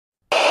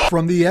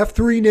From the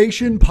F3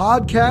 Nation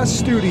podcast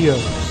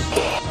studios.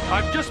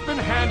 I've just been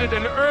handed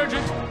an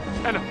urgent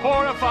and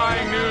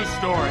horrifying news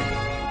story.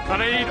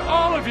 And I need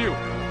all of you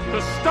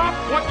to stop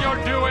what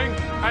you're doing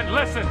and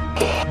listen.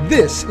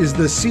 This is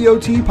the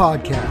COT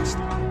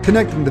podcast,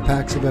 connecting the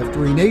packs of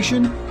F3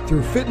 Nation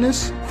through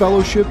fitness,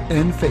 fellowship,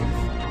 and faith.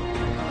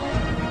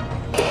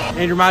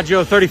 Andrew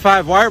Maggio,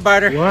 35,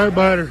 Wirebiter.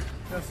 Wirebiter.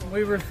 Justin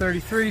Weaver,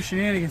 33,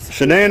 Shenanigans.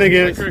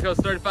 Shenanigans. Kirkos,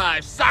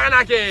 35,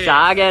 Saganaki.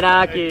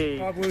 Saganaki.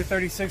 Bob Blue,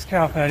 36,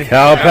 Cow Patty.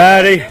 Cow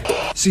Patty.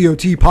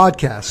 COT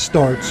podcast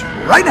starts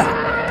right now.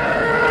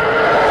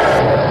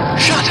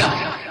 Shut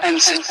up and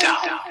sit down.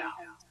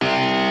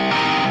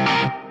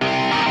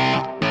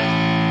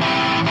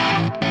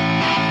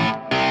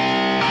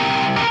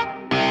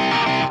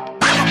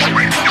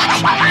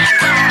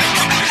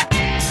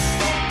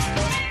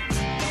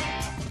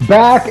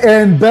 Back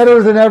and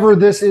better than ever,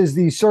 this is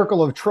the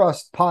Circle of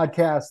Trust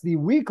podcast, the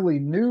weekly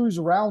news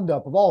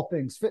roundup of all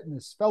things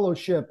fitness,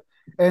 fellowship,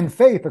 and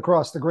faith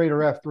across the greater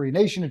F3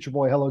 Nation. It's your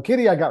boy, Hello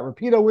Kitty. I got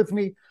Rapido with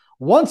me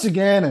once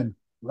again, and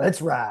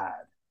let's ride.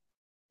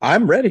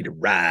 I'm ready to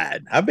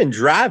ride. I've been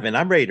driving.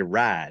 I'm ready to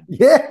ride.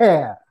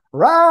 Yeah.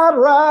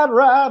 Ride,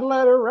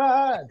 let her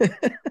ride.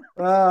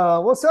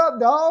 What's up,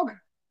 dog?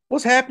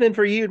 What's happening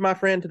for you, my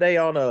friend, today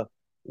on a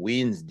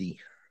Wednesday?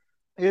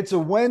 It's a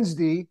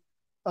Wednesday.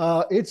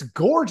 It's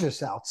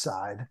gorgeous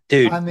outside.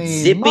 Dude, I mean,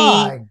 zippy,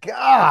 my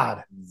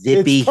God.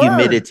 zippy It's turned.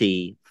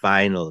 humidity,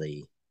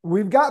 finally.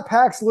 We've got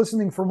packs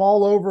listening from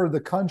all over the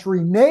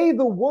country, nay,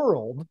 the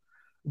world.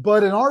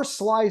 But in our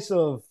slice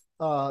of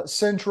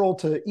central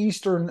to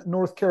eastern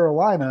North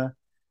Carolina,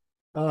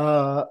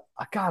 God,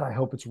 I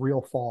hope it's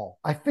real fall.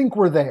 I think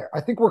we're there.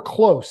 I think we're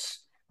close.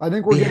 I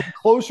think we're getting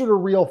closer to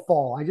real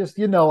fall. I just,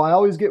 I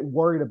always get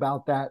worried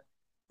about that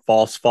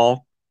False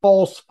fall.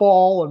 false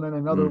fall and then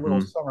another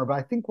little summer. But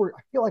I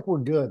feel like we're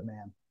good,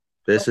 man.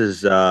 This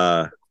is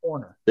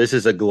Corner. this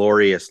is a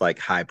glorious, like,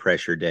 high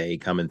pressure day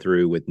coming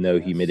through with no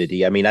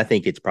humidity. I mean, I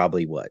think it's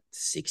probably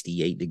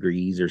 68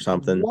 degrees or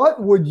something.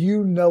 What would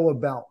you know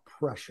about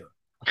pressure?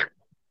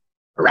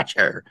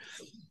 Pressure.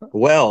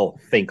 Well,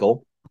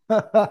 Finkel.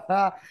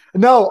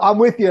 No, I'm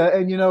with you.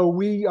 And,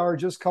 we are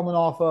just coming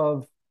off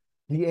of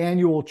the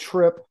annual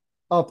trip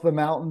up the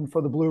mountain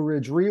for the Blue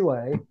Ridge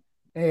Relay.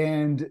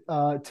 And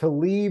to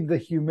leave the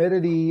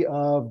humidity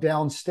of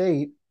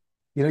downstate,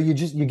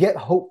 you get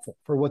hopeful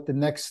for what the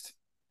next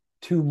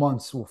 2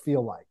 months will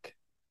feel like.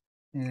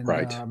 And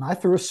Right. I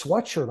threw a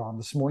sweatshirt on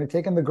this morning,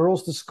 taking the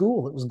girls to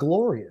school. It was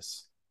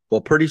glorious.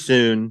 Well, pretty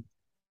soon,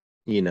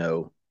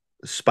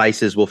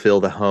 spices will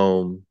fill the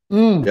home.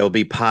 There'll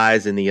be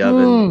pies in the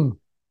oven.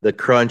 The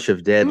crunch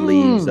of dead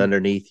leaves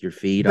underneath your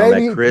feet on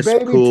that crisp,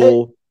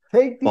 cool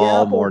take the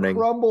fall apple morning.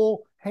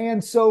 crumble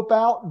hand soap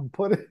out and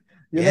put it,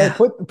 Yeah.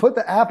 put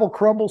the apple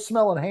crumble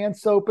smelling hand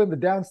soap in the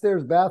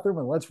downstairs bathroom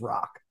and let's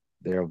rock.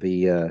 There'll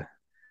be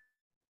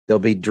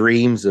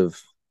dreams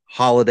of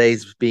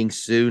holidays being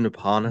soon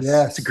upon us.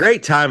 Yes. It's a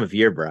great time of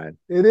year, Brian.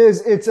 It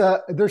is.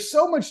 There's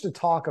so much to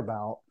talk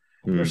about.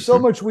 There's so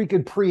much we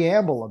could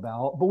preamble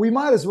about, but we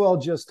might as well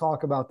just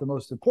talk about the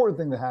most important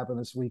thing that happened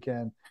this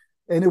weekend.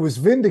 And it was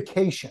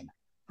vindication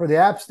for the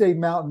App State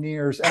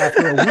Mountaineers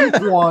after a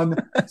week one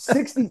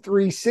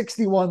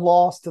 63-61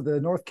 loss to the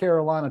North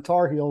Carolina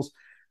Tar Heels.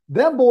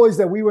 Them boys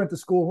that we went to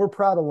school, we're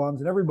proud alums,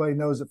 and everybody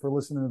knows it for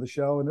listening to the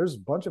show. And there's a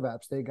bunch of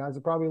App State guys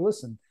that probably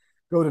listen.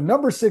 Go to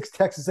number 6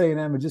 Texas A&M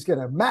and just get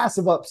a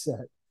massive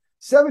upset.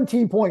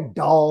 17-point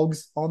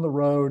dogs on the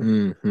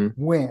road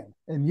win.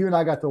 And you and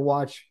I got to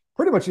watch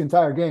pretty much the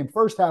entire game.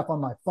 First half on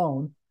my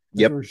phone.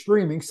 Yep. We were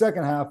streaming.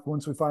 Second half,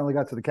 once we finally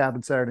got to the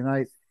cabin Saturday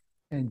night.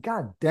 And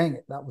God dang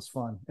it, that was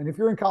fun. And if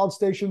you're in College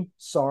Station,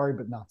 sorry,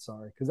 but not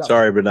sorry.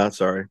 Sorry, but not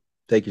sorry.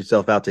 Take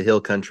yourself out to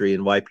Hill Country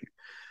and wipe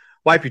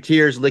your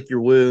tears, lick your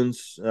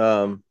wounds.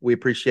 We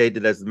appreciate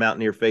it as the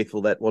Mountaineer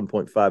faithful, that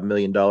 $1.5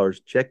 million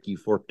check you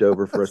forked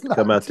over for us to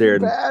come out there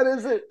and bad,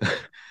 is it?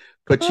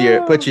 put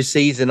your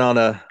season on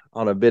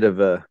a bit of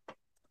a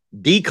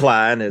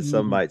decline, as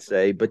some might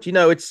say. But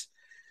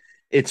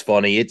it's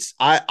funny.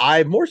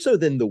 I more so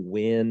than the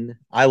win,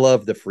 I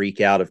love the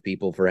freak out of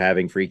people for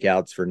having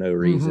freakouts for no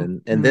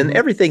reason. And then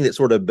everything that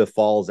sort of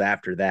befalls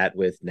after that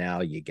with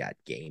now you got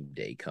game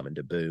day coming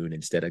to Boone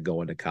instead of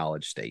going to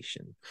College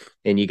Station.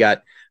 And you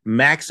got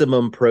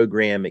maximum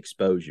program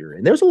exposure.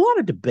 And there's a lot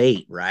of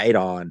debate, right,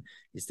 on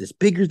is this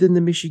bigger than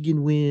the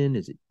Michigan win?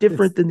 Is it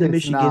different than the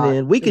Michigan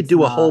win? We could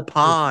do a whole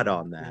pod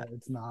on that. Yeah,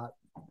 it's not.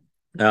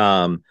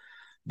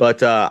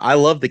 But I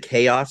love the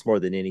chaos more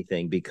than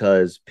anything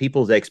because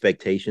people's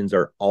expectations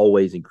are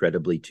always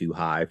incredibly too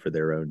high for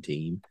their own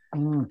team.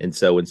 And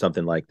so when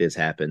something like this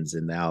happens,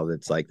 and now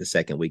it's like the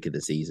second week of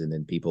the season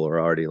and people are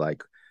already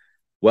like,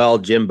 well,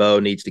 Jimbo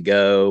needs to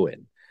go.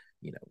 And,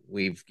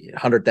 we've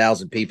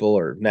 100,000 people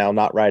are now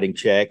not writing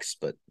checks,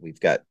 but we've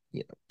got,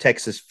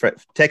 Texas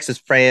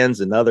fans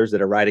and others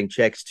that are writing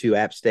checks to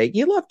App State.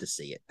 You love to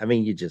see it. I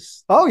mean, you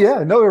just. Oh,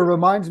 yeah. No, it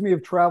reminds me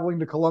of traveling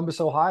to Columbus,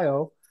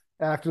 Ohio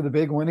after the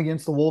big win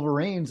against the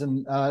Wolverines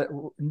and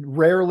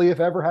rarely, if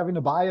ever, having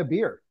to buy a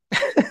beer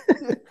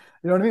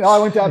You know what I mean? Oh, I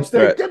went to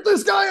Upstate. Right. Get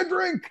this guy a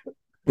drink.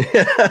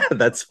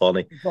 That's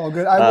funny. It's all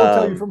good. I will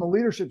tell you from a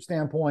leadership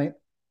standpoint,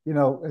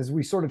 as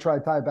we sort of try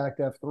to tie back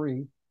to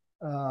F3,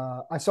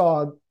 I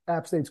saw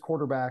App State's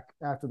quarterback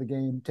after the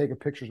game taking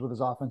pictures with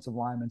his offensive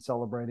lineman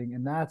celebrating.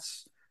 And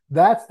that's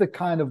the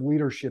kind of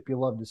leadership you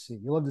love to see.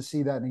 You love to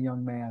see that in a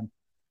young man,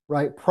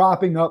 right?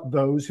 Propping up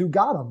those who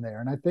got him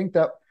there. And I think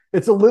that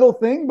it's a little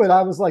thing, but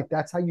I was like,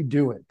 that's how you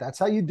do it. That's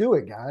how you do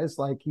it, guys.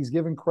 Like, he's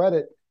giving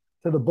credit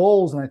to the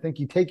Bulls. And I think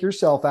you take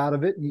yourself out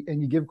of it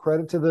and you give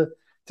credit to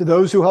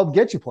those who helped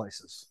get you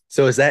places.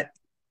 So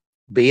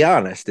be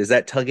honest, is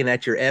that tugging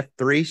at your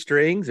F3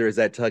 strings, or is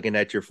that tugging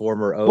at your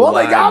former O line? Well,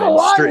 they got a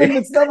lineman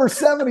that's number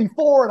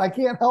 74, and I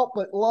can't help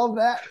but love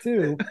that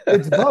too.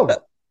 It's both.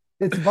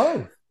 It's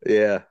both.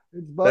 Yeah.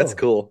 It's both. That's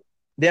cool.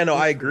 Yeah, no,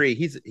 I agree.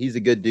 He's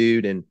a good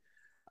dude. And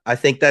I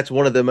think that's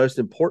one of the most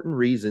important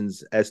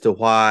reasons as to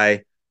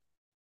why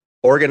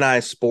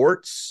organized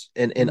sports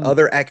and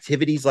other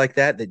activities like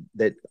that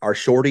our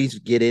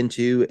shorties get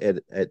into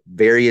at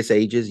various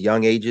ages,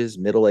 young ages,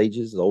 middle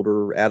ages,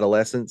 older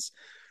adolescents.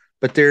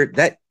 But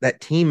that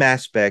team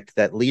aspect,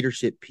 that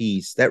leadership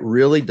piece, that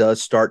really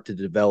does start to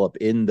develop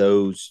in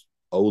those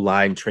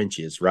O-line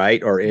trenches,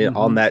 right? Or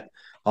on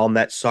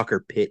that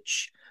soccer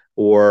pitch,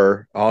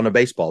 or on a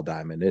baseball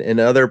diamond, and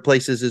other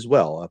places as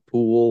well, a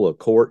pool, a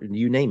court, and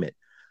you name it.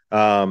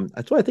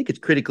 That's why I think it's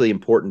critically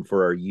important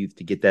for our youth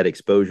to get that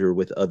exposure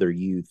with other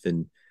youth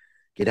and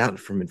get out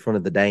from in front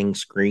of the dang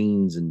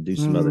screens and do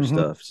some other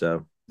stuff.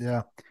 So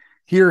yeah,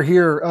 here.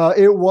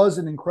 It was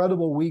an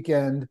incredible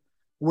weekend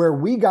where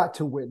we got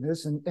to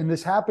witness, and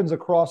this happens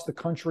across the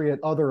country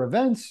at other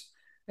events,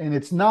 and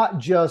it's not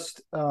just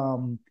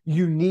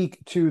unique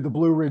to the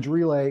Blue Ridge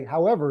Relay.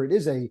 However,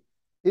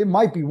 it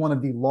might be one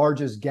of the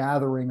largest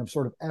gathering of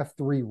sort of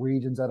F3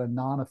 regions at a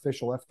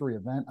non-official F3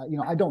 event.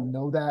 I don't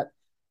know that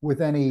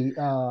with any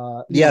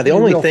the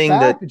only thing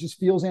fact. It just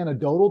feels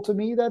anecdotal to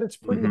me that it's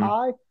pretty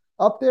high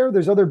up there.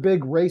 There's other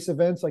big race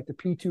events like the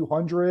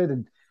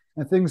P200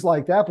 and things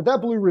like that, but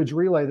that Blue Ridge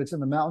Relay that's in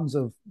the mountains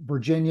of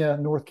Virginia,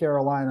 North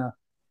Carolina,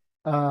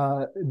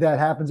 that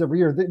happens every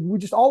year. We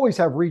just always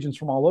have regions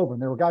from all over,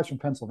 and there were guys from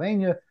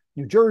Pennsylvania,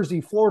 New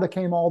Jersey, Florida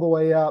came all the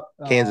way up,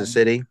 Kansas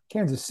City.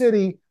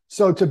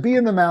 So to be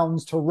in the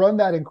mountains, to run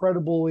that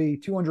incredibly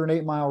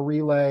 208-mile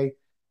relay,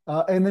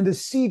 and then to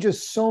see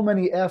just so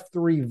many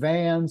F3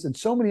 vans and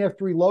so many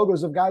F3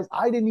 logos of guys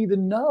I didn't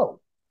even know.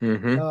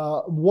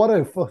 What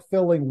a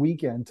fulfilling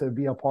weekend to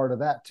be a part of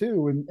that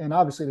too. And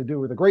obviously to do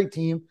it with a great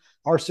team.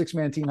 Our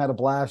 6-man team had a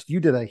blast. You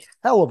did a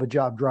hell of a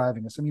job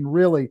driving us. I mean,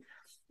 really,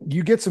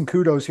 you get some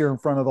kudos here in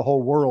front of the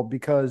whole world,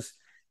 because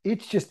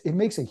it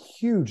makes a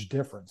huge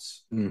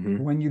difference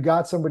when you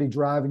got somebody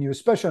driving you,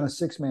 especially on a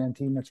 6-man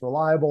team that's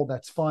reliable,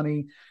 that's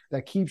funny,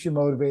 that keeps you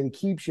motivated,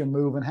 keeps you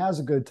moving, has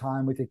a good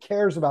time with you,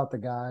 cares about the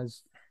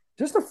guys.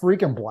 Just a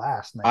freaking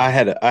blast, man.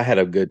 I had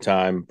a good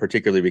time,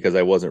 particularly because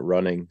I wasn't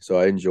running, so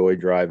I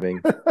enjoyed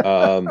driving.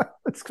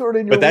 It's sort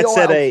of in your but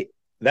wheelhouse.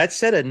 that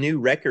set a new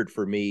record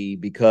for me,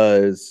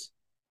 because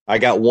I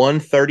got one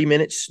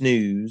 30-minute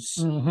snooze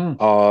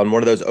on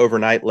one of those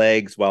overnight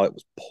legs while it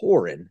was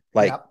pouring,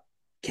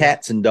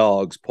 cats and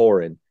dogs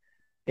pouring,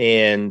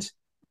 and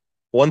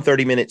one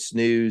 30-minute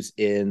snooze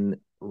in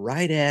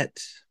right at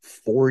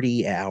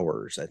 40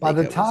 hours. I think by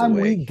the time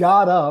we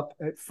got up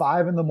at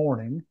 5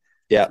 a.m,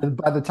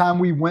 by the time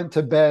we went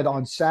to bed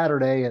on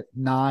Saturday at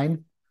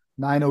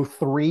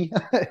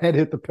 9:03, and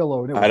hit the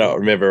pillow. And I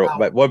don't remember.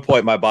 But at one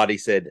point, my body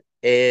said,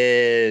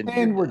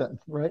 and we're done.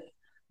 Right?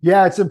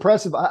 Yeah, it's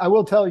impressive. I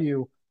will tell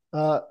you,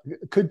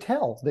 could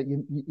tell that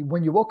you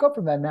when you woke up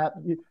from that nap,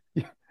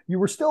 you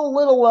were still a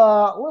little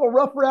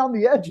rough around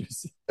the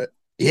edges.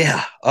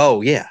 Yeah.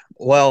 Oh, yeah.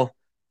 Well,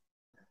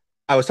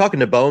 I was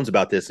talking to Bones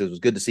about this. It was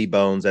good to see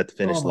Bones at the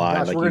finish line.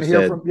 Gosh, like we're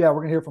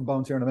gonna hear from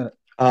Bones here in a minute.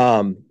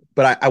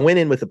 But I went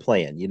in with a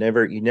plan. You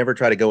never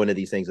try to go into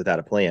these things without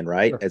a plan,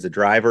 right? Sure. As a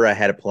driver, I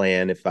had a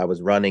plan. If I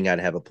was running, I'd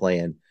have a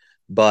plan.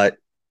 But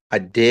I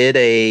did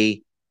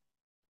a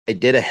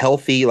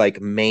healthy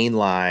main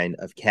line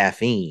of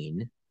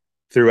caffeine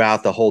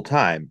throughout the whole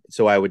time,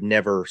 so I would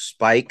never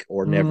spike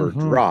or never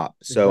drop.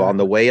 So on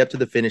the way up to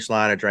the finish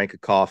line, I drank a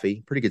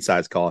coffee, pretty good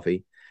sized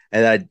coffee,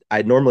 and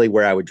I normally,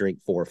 where I would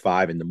drink 4 or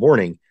 5 in the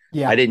morning,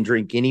 I didn't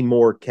drink any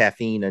more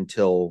caffeine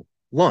until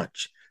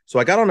lunch. So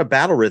I got on a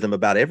battle rhythm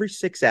about every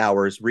 6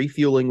 hours,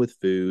 refueling with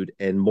food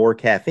and more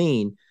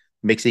caffeine,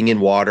 mixing in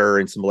water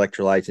and some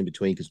electrolytes in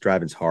between, because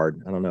driving's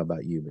hard. I don't know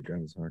about you, but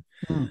driving's hard.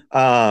 We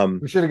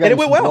should have got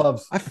some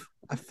gloves.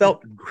 I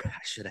felt I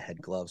should have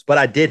had gloves, but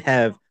I did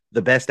have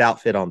the best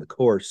outfit on the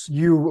course,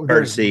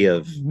 courtesy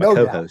of my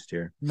co-host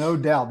here. No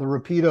doubt. The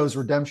Rapidos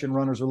Redemption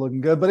runners are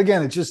looking good. But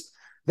again,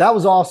 that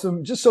was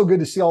awesome. Just so good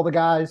to see all the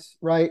guys,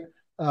 right?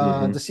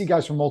 To see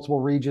guys from multiple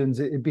regions,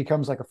 it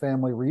becomes like a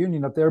family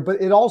reunion up there.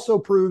 But it also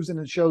proves, and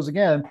it shows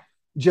again,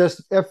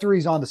 just F3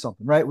 is onto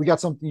something, right? We got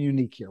something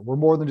unique here. We're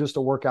more than just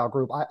a workout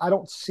group. I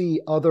don't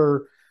see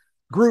other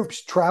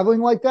groups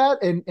traveling like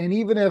that. And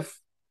even if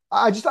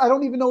I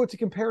don't even know what to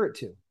compare it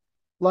to.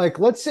 Like,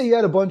 let's say you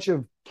had a bunch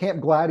of Camp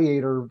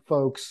Gladiator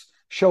folks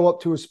show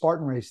up to a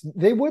Spartan race,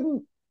 they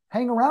wouldn't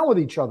hang around with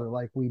each other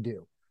like we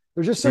do.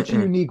 There's just such a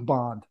unique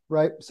bond,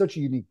 right? Such a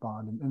unique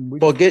bond.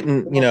 And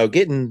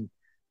getting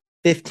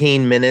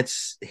 15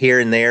 minutes here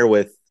and there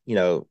with,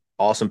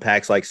 awesome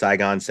packs like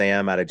Saigon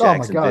Sam out of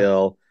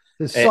Jacksonville.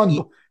 His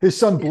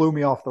son blew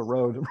me off the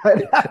road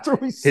right after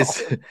we saw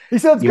him. He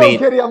said, "Let's go,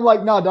 Kitty." I'm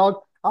like, "No, dog.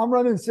 I'm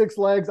running 6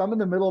 legs. I'm in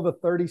the middle of a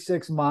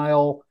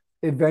 36-mile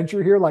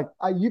adventure here. Like,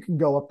 you can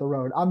go up the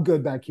road. I'm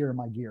good back here in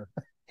my gear."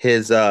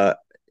 His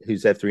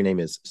whose F3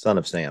 name is Son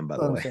of Sam, by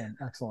the way. Sam.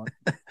 Excellent.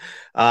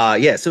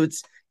 So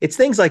it's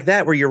things like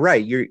that where you're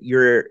right.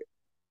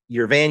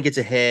 Your van gets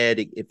ahead,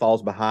 it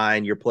falls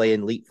behind. You're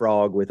playing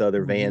leapfrog with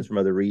other vans from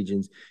other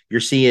regions.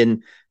 You're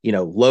seeing,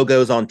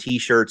 logos on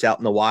T-shirts out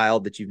in the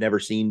wild that you've never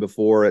seen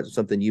before. It's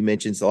something you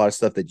mentioned. It's a lot of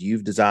stuff that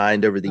you've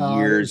designed over the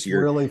years.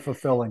 You're really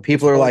fulfilling.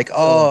 People are like,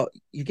 "Oh,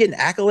 you're getting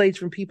accolades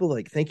from people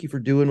like, thank you for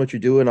doing what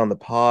you're doing on the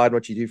pod,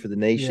 what you do for the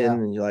nation." Yeah.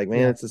 And you're like,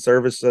 "Man, it's a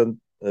service. I'm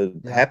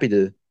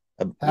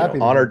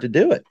honored to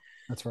do it."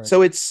 That's right.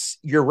 So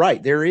you're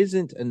right. There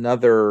isn't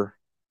another.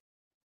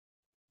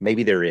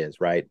 Maybe there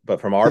is, right?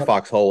 But from our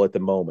foxhole at the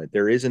moment,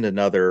 there isn't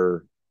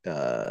another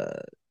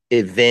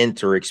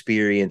event or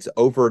experience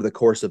over the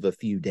course of a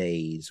few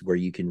days where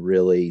you can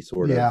really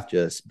sort of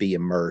just be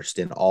immersed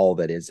in all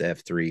that is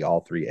F3,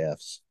 all 3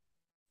 Fs.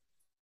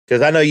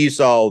 Because I know you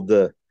saw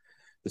the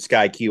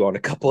Sky Q on a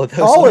couple of those.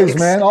 Always, legs.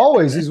 Man,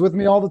 always. He's with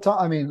me all the time.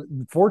 I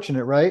mean,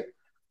 fortunate, right?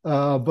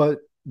 But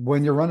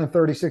when you're running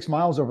 36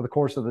 miles over the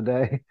course of the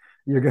day,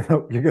 you're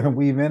gonna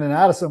weave in and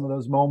out of some of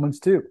those moments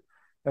too,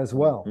 as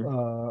well.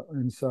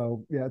 And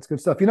so, it's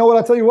good stuff. You know what?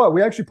 I'll tell you what.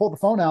 We actually pulled the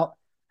phone out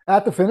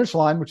at the finish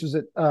line, which is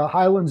at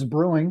Highlands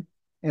Brewing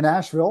in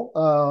Asheville,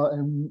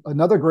 and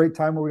another great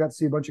time where we got to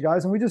see a bunch of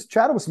guys, and we just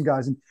chatted with some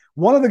guys. And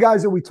one of the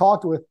guys that we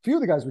talked with, a few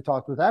of the guys we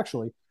talked with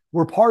actually,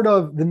 were part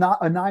of a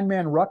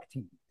 9-man ruck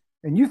team.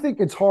 And you think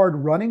it's hard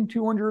running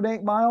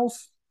 208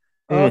 miles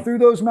through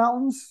those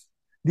mountains?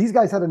 These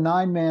guys had a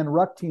 9-man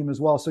ruck team as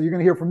well. So you're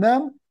going to hear from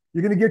them.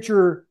 You're going to get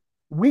your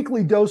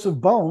weekly dose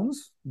of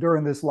bones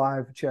during this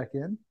live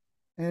check-in.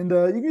 And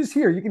you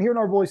can hear in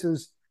our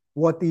voices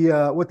what the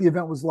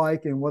event was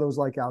like and what it was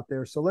like out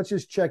there. So let's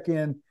just check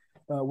in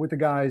with the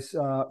guys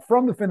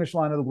from the finish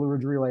line of the Blue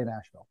Ridge Relay in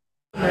Asheville.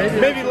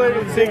 Maybe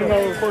later this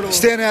evening.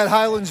 Standing at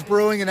Highlands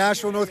Brewing in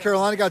Asheville, North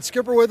Carolina. Got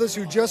Skipper with us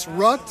who just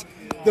rucked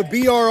the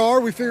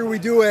BRR. We figured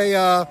we'd do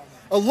a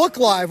look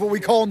live, what we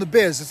call in the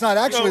biz. It's not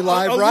actually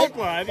live, right? Look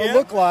live, a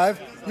look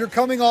live. You're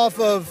coming off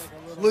of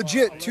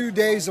legit 2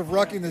 days of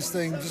rucking this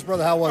thing. Just,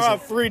 brother, how was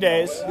it? 3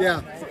 days.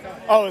 Yeah.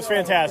 Oh, it was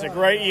fantastic,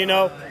 right?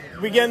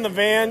 We get in the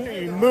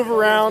van, you move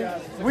around.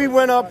 We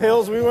went up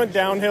hills, we went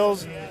down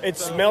hills. It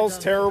smells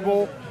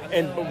terrible,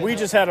 but we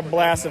just had a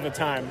blast of a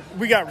time.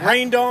 We got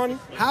rained on.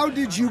 How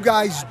did you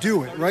guys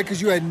do it, right?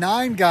 Because you had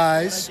 9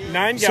 guys.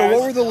 9 guys. So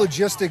what were the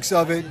logistics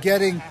of it,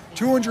 getting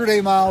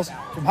 208 miles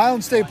from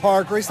Highland State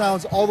Park, Race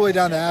Highlands, all the way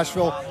down to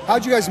Asheville?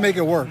 How'd you guys make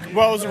it work?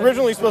 Well, it was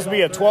originally supposed to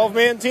be a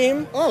 12-man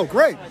team. Oh,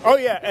 great. Oh,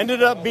 yeah.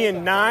 Ended up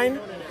being 9.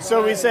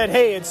 So we said,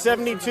 hey, it's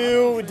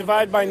 72. We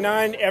divide by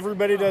 9.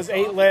 Everybody does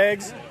 8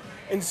 legs.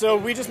 And so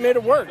we just made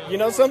it work.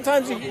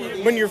 Sometimes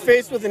when you're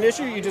faced with an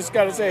issue, you just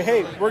got to say,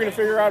 hey, we're going to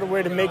figure out a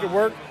way to make it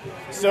work.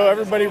 So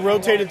everybody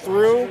rotated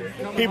through.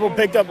 People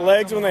picked up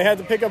legs when they had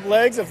to pick up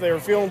legs. If they were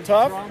feeling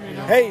tough,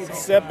 hey,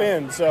 step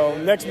in. So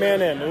next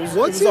man in. It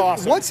was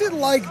awesome. What's it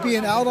like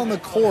being out on the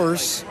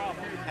course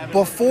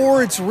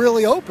before it's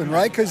really open,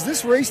 right? Because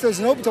this race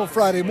doesn't open until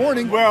Friday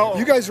morning. Well,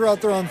 you guys are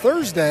out there on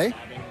Thursday.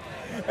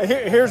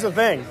 Here's the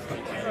thing.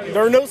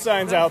 There are no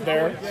signs out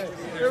there.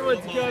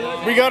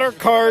 We got our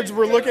cards.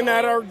 We're looking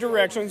at our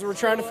directions. We're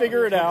trying to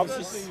figure it out.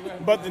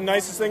 But the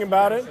nicest thing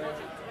about it,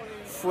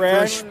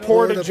 fresh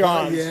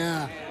porta-johns.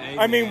 Yeah.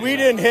 I mean, we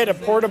didn't hit a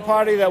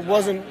porta-potty that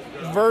wasn't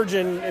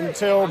virgin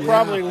until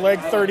probably leg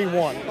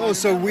 31. Oh,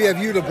 so we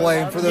have you to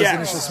blame for those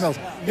initial smells.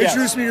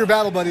 Introduce me to your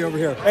battle buddy over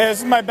here. Hey, this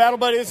is my battle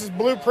buddy. This is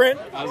Blueprint.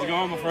 How's it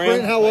going, my friend?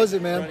 Brent, how was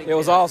it, man? It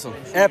was awesome.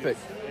 Epic.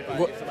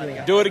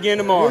 Do it again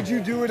tomorrow. Would you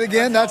do it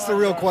again? That's the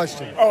real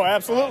question. Oh,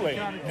 absolutely.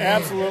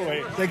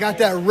 Absolutely. They got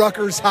that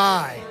Rutgers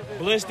high.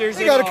 Blisters.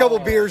 They got a couple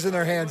beers in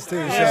their hands, too.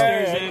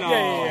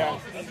 Yeah.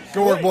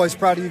 Good work, boys.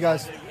 Proud of you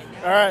guys.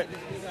 All right.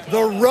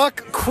 The Ruck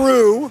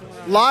crew,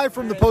 live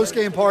from the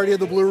post-game party of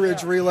the Blue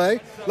Ridge Relay.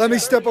 Let me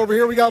step over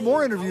here. We got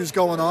more interviews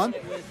going on.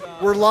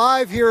 We're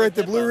live here at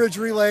the Blue Ridge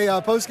Relay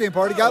post-game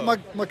party. Got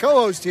my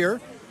co-host here.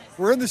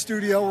 We're in the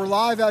studio. We're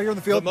live out here in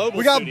the field.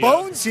 We got studio.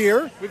 Bones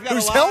here,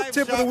 whose health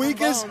tip of the week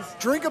is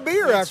drink a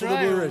beer after the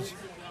Blue Ridge.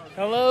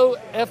 Hello,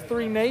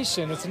 F3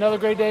 Nation. It's another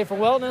great day for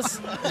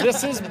wellness.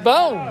 This is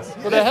Bones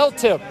with a health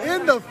tip.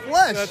 In the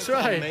flesh. That's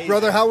right.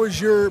 Brother, how was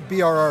your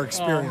BRR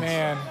experience? Oh,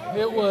 man.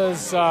 It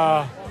was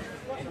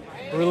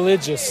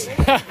religious,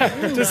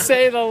 to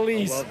say the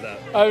least. Love that.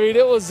 I mean,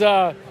 it was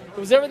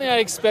everything I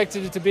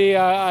expected it to be.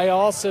 I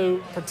also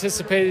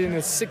participated in a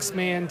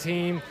 6-man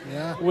team,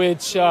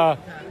 which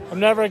I'm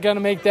never going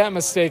to make that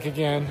mistake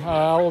again.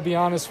 I will be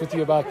honest with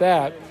you about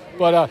that.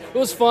 But it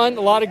was fun,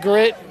 a lot of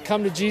grit,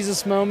 come to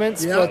Jesus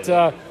moments. But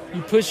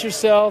you push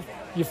yourself,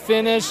 you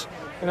finish,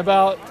 and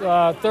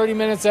about 30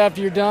 minutes after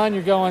you're done,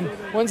 you're going,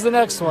 when's the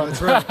next one?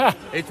 That's right.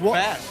 It's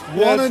fast.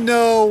 Want to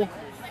know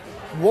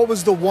what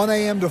was the 1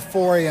 a.m. to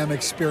 4 a.m.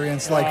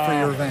 experience like for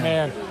your van?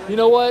 Man, you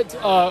know what?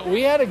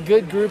 We had a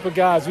good group of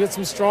guys. We had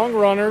some strong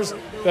runners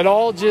that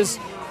all just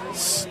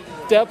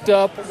stepped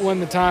up when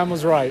the time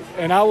was right.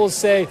 And I will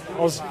say, I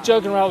was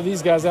joking around with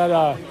these guys that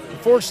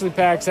unfortunately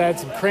Pax had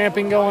some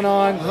cramping going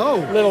on,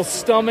 little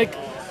stomach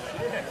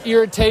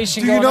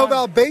irritation. Do you know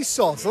about base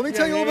salts? Let me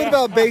tell you a little bit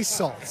about base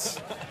salts.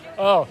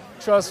 Oh,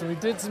 trust me, we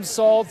did some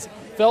salts,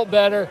 felt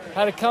better,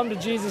 had a come to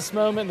Jesus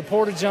moment in the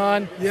Porta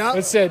John. Yeah.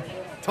 It said,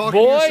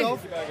 Talking to boy,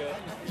 yourself?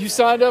 you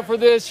signed up for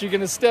this, you're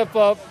going to step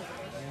up.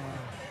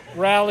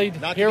 Rallied.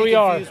 Not Here to be we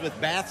are. confused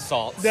with bath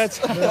salts. That's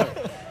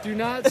do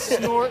not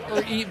snort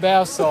or eat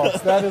bath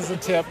salts. That is a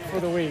tip for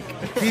the week.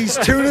 He's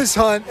Tunis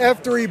Hunt,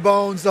 F3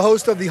 Bones, the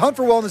host of the Hunt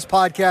for Wellness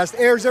podcast.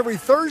 Airs every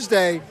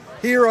Thursday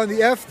here on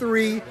the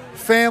F3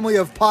 family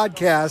of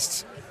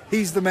podcasts.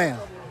 He's the man.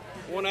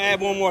 I want to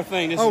add one more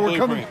thing. This is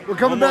We're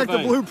coming back to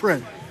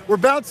Blueprint. We're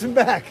bouncing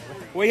back.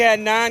 We had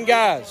 9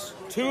 guys,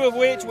 2 of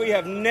which we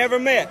have never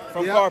met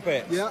from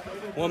Carpets. Yeah.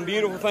 One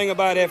beautiful thing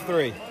about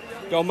F3,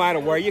 don't matter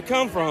where you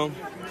come from,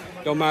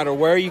 don't matter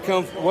where you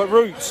come from, what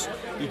roots,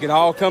 you can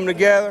all come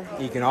together,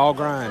 you can all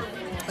grind.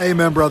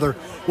 Amen, brother.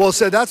 Well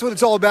said. That's what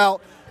it's all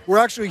about. We're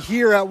actually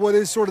here at what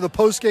is sort of the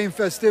post-game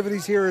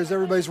festivities here as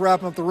everybody's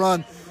wrapping up the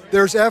run.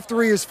 There's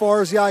F3 as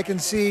far as the eye can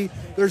see.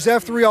 There's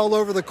F3 all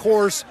over the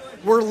course.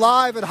 We're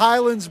live at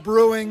Highlands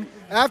Brewing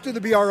after the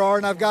BRR,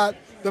 and I've got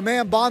the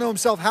man Bono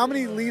himself. How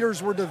many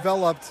leaders were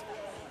developed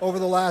over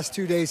the last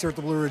 2 days here at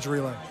the Blue Ridge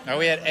Relay?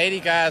 We had 80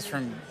 guys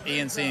from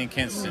ENC and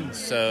Kinston,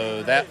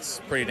 so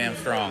that's pretty damn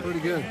strong. Pretty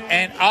good.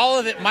 And all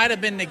of it might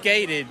have been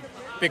negated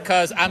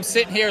because I'm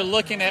sitting here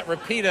looking at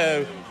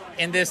Rapido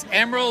in this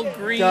emerald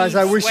green Guys,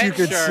 I wish you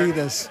could sweatshirt. see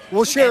this.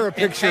 We'll share a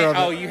picture of it.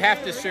 Oh, you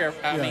have to share.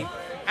 I mean,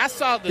 I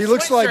saw the He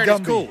looks like sweatshirt is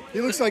Gumby. cool.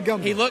 He looks like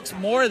Gumby. He looks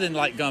more than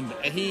like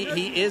Gumby.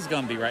 He is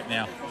Gumby right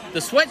now. The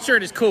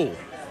sweatshirt is cool.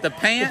 The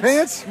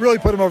pants really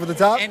put him over the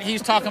top. And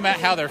he's talking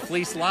about how they're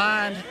fleece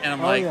lined, and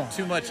I'm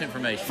too much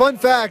information. Fun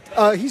fact,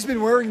 he's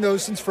been wearing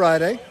those since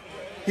Friday.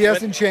 He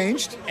hasn't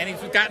changed. And he's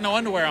got no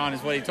underwear on,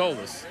 is what he told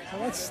us.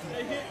 Well, that's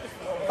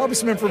probably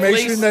some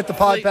information that the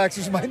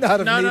Podpaxers might not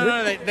have needed.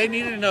 No. They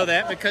needed to know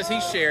that because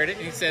he shared it,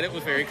 and he said it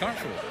was very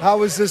comfortable. How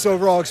was this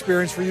overall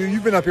experience for you?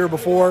 You've been up here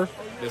before.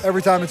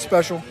 Every time it's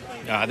special.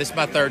 This is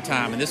my 3rd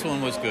time, and this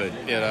one was good.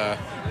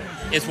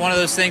 It's one of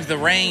those things, the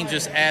rain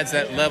just adds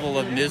that level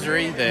of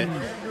misery that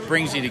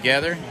brings you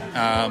together.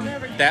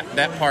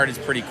 That part is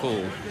pretty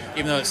cool,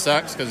 even though it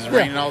sucks because it's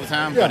raining all the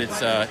time. But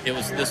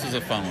this was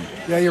a fun one.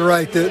 Yeah, you're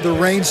right. The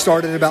rain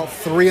started at about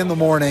 3 in the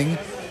morning.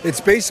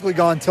 It's basically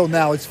gone till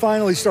now. It's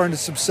finally starting to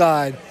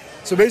subside.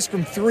 So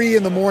basically from 3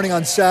 in the morning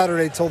on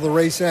Saturday till the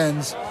race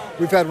ends,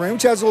 we've had rain,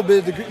 which has a little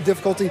bit of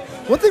difficulty.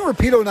 One thing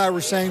Rapido and I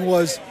were saying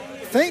was,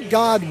 thank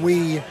God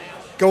we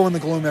go in the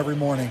gloom every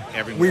morning.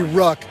 We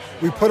ruck.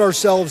 We put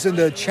ourselves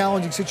into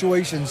challenging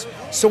situations.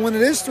 So when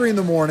it is 3 in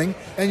the morning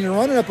and you're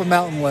running up a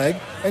mountain leg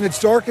and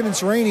it's dark and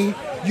it's rainy,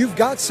 you've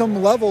got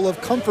some level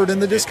of comfort in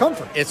the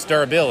discomfort. It's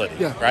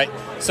durability, right?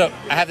 So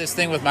I have this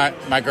thing with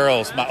my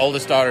girls. My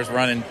oldest daughter's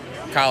running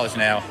college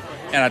now,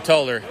 and I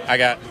told her I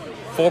got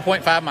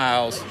 4.5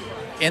 miles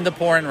in the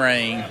pouring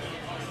rain,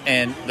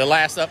 and the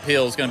last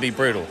uphill is going to be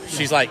brutal.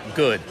 She's like,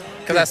 good.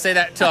 Because I say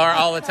that to her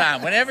all the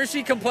time. Whenever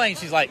she complains,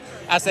 she's like,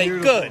 I say,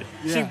 good.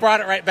 Yeah. She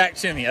brought it right back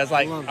to me. I was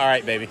like, all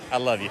right, baby, I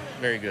love you.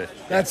 Very good.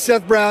 That's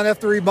Seth Brown,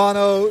 F3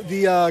 Bono,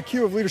 the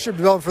Q of Leadership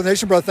Development for the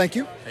Nation, brother. Thank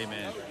you.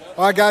 Amen.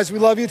 All right, guys, we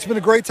love you. It's been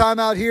a great time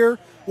out here.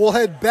 We'll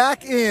head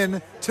back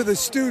in to the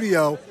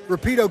studio.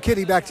 Rapido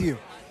Kitty, back to you.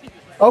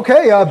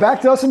 Okay,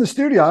 back to us in the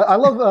studio. I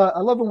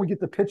love when we get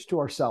to pitch to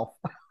ourselves.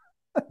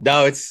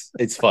 No,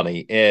 it's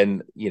funny,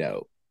 and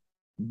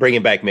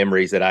bringing back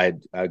memories that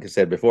like I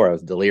said before, I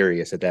was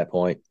delirious at that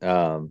point.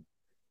 There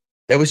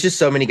was just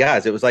so many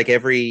guys. It was like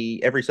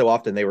every so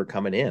often they were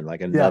coming in,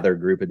 like another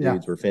group of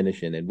dudes were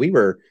finishing, and we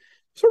were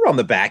sort of on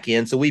the back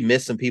end, so we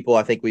missed some people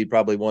I think we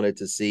probably wanted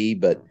to see.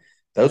 But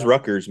those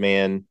ruckers,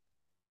 man,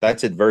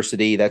 that's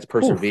adversity, that's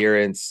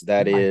perseverance,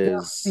 that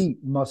is feet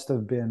must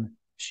have been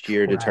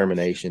sheer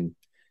determination.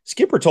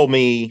 Skipper told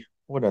me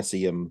when I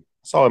see him.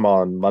 Saw him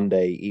on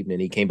Monday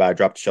evening. He came by,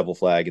 dropped a shovel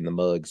flag in the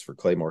mugs for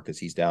Claymore because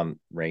he's down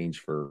range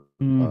for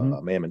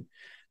Mammon.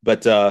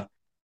 But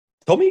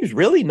told me he was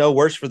really no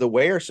worse for the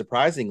wear,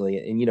 surprisingly.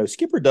 And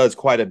Skipper does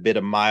quite a bit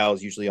of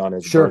miles usually on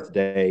his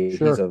birthday.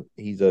 Sure.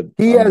 He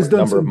has done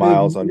number of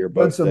miles on your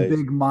birthday. Some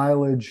big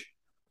mileage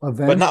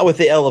events, but not with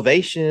the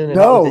elevation. And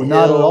no,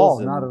 not at all.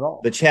 Not at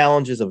all. The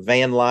challenges of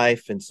van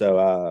life, and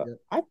so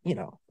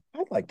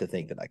I'd like to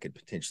think that I could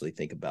potentially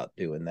think about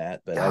doing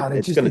that, but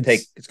it's going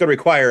to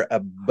require a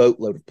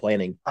boatload of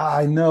planning.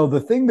 I know. The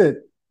thing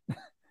that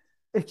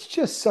it's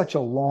just such a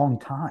long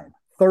time.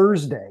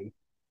 Thursday.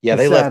 Yeah,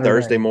 they left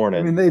Thursday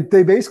morning. I mean,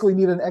 they basically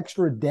need an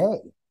extra day.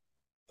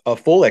 A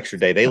full extra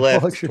day. They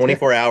left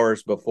 24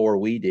 hours before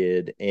we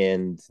did,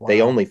 and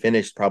they only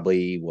finished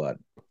probably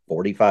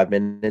 45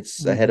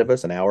 minutes ahead of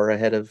us, an hour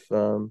ahead of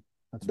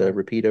the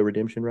Rapido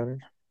Redemption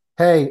Runners.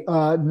 Hey,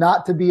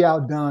 not to be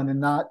outdone and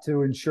not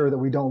to ensure that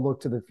we don't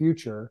look to the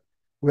future,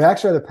 we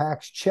actually had a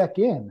PAX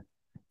check-in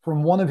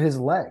from one of his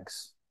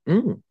legs.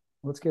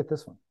 Let's get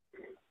this one.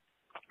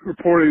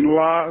 Reporting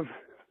live,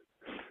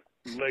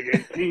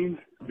 leg 18,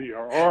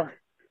 VRR.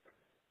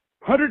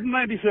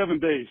 197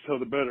 days till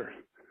the better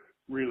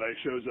relay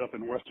shows up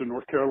in Western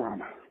North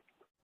Carolina.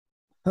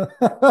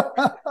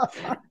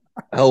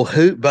 Oh,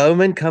 Hoot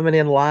Bowman coming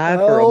in live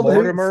for a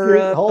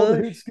Mortimer hold the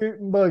Hoot, Scoot,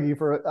 and Buggy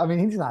for. I mean,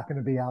 he's not going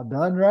to be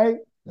outdone, right?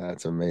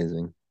 That's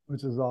amazing.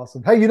 Which is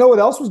awesome. Hey, you know what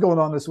else was going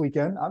on this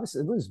weekend?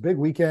 Obviously, it was a big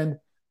weekend.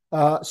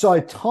 Saw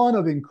a ton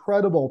of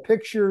incredible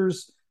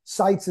pictures,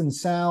 sights, and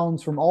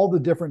sounds from all the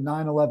different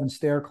 9/11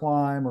 stair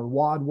climb or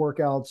WOD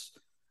workouts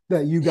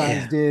that you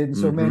guys did. And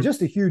so, man,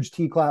 just a huge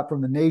T-clap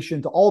from the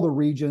nation to all the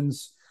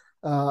regions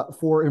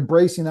for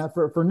embracing that,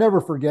 for never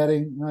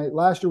forgetting. Right,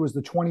 last year was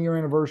the 20-year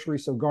anniversary,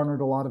 so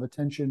garnered a lot of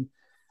attention.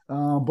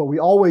 But we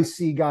always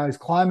see guys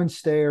climbing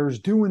stairs,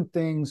 doing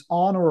things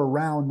on or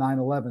around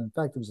 9/11. In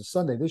fact, it was a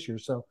Sunday this year,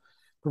 so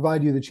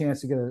provide you the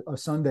chance to get a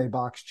Sunday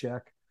box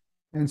check.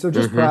 And so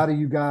just proud of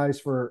you guys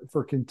for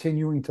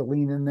continuing to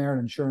lean in there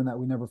and ensuring that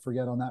we never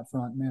forget on that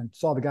front. Man,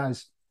 saw the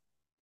guys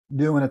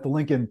doing at the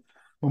Lincoln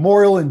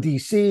Memorial in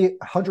D.C.,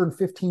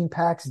 115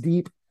 packs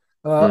deep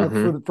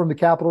from the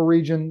capital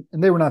region.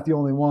 And they were not the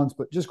only ones,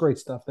 but just great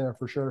stuff there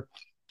for sure.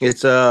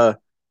 It's I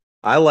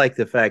like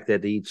the fact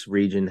that each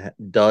region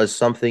does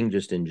something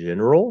just in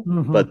general,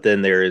 but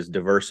then there is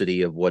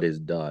diversity of what is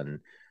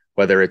done,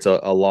 whether it's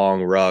a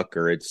long ruck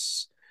or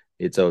it's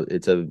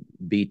a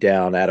beat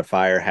down at a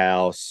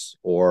firehouse,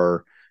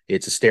 or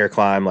it's a stair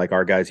climb like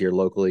our guys here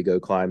locally go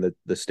climb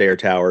the stair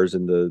towers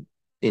in the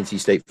NC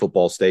State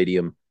football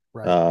stadium,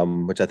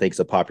 which I think is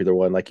a popular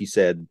one. Like you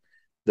said,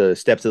 the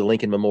steps of the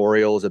Lincoln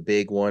Memorial is a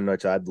big one,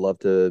 which I'd love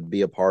to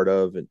be a part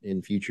of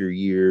in future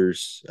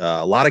years.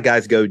 A lot of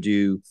guys go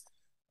do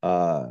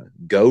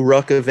go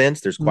ruck events.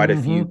 There's quite a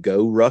few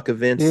go ruck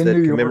events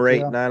that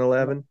commemorate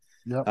 9/11.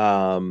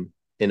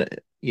 In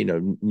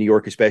New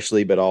York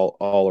especially, but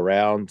all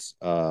around.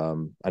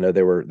 I know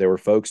there were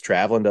folks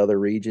traveling to other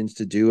regions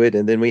to do it,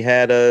 and then we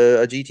had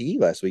a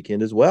GTE last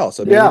weekend as well.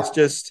 So I mean, it's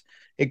just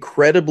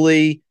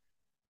incredibly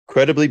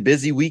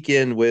busy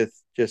weekend with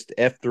just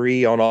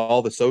F3 on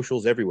all the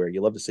socials everywhere.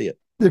 You love to see it.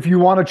 If you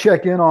want to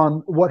check in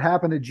on what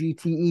happened at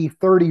GTE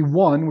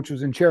 31, which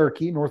was in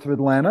Cherokee, north of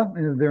Atlanta,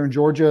 and they're in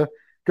Georgia,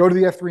 go to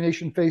the F3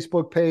 Nation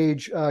Facebook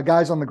page.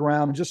 Guys on the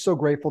ground. I'm just so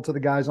grateful to the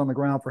guys on the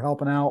ground for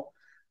helping out.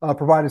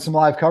 Provided some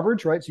live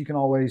coverage, right? So you can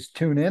always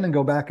tune in and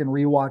go back and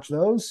rewatch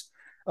those.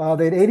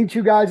 They had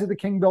 82 guys at the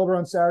King Builder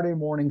on Saturday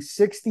morning.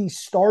 60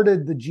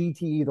 started the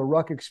GTE, the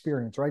ruck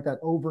experience, right? That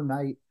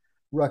overnight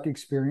ruck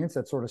experience,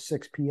 that sort of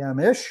 6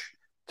 p.m.-ish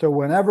to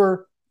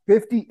whenever.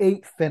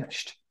 58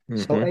 finished.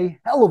 So a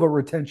hell of a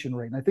retention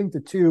rate. And I think the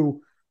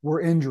two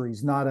were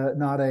injuries, not a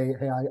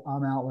hey,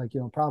 I'm out, like,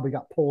 probably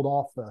got pulled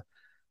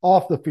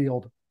off the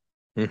field.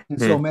 And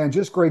so, man,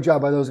 just great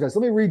job by those guys.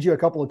 Let me read you a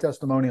couple of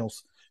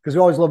testimonials, because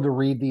we always love to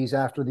read these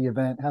after the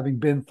event. Having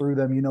been through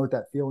them, you know what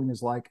that feeling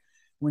is like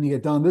when you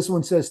get done. This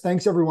one says,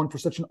 thanks everyone for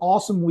such an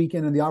awesome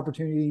weekend and the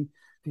opportunity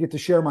to get to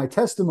share my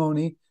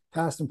testimony,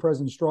 past and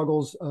present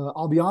struggles.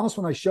 I'll be honest,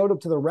 when I showed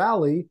up to the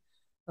rally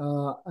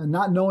and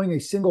not knowing a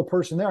single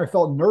person there, I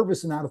felt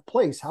nervous and out of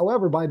place.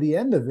 However, by the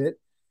end of it,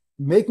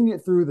 making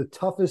it through the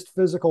toughest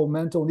physical,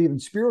 mental, and even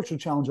spiritual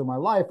challenge of my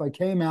life, I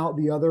came out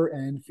the other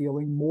end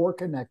feeling more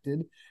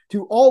connected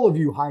to all of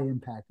you high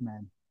impact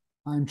men.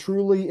 I'm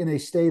truly in a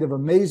state of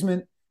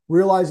amazement,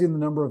 realizing the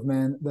number of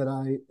men that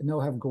I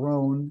know have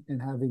grown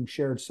and having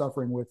shared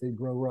suffering with at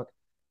Grow Ruck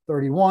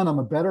 31. I'm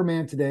a better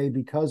man today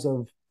because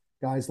of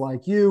guys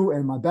like you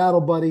and my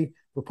battle buddy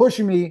for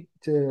pushing me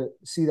to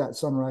see that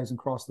sunrise and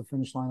cross the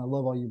finish line. I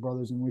love all you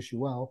brothers and wish you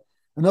well.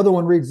 Another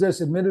one reads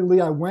this: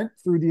 admittedly, I went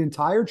through the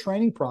entire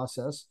training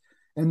process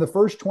and the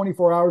first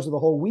 24 hours of the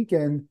whole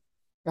weekend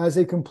as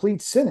a complete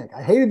cynic.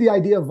 I hated the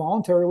idea of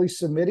voluntarily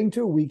submitting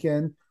to a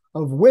weekend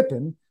of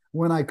whipping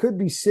when I could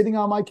be sitting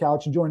on my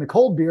couch enjoying a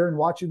cold beer and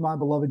watching my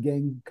beloved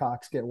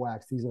Gamecocks get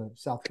waxed. He's a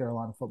South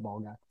Carolina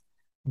football guy.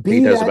 He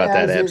knows about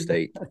that App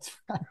State. That's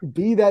right.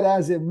 Be that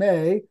as it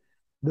may,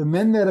 the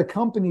men that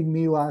accompanied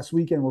me last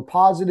weekend were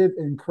positive,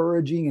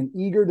 encouraging, and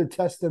eager to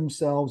test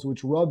themselves,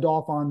 which rubbed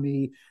off on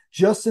me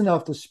just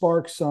enough to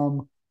spark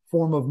some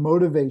form of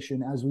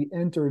motivation as we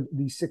entered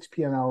the 6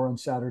 p.m. hour on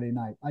Saturday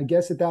night. I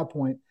guess at that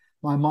point,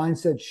 my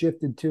mindset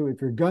shifted to, if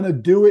you're going to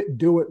do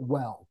it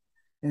well.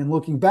 And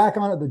looking back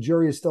on it, the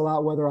jury is still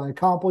out whether I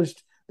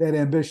accomplished that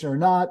ambition or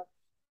not.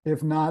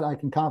 If not, I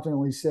can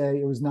confidently say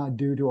it was not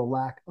due to a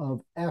lack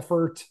of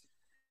effort.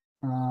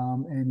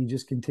 And he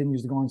just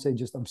continues to go on and say,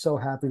 I'm so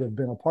happy to have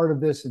been a part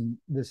of this and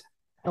this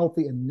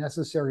healthy and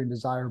necessary and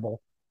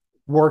desirable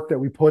work that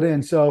we put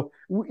in. So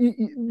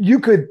you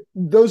could,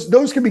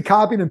 those can be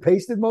copied and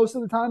pasted most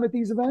of the time at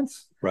these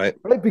events, right?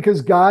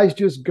 Because guys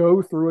just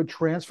go through a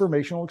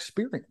transformational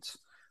experience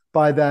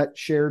by that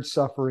shared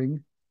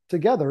suffering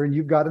together. And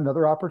you've got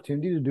another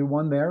opportunity to do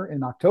one there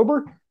in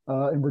October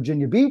in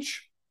Virginia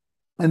Beach.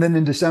 and then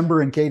in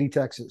December in Katy,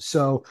 Texas.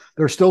 So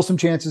there's still some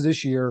chances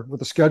this year with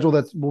the schedule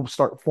that will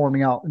start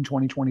forming out in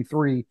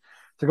 2023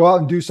 to go out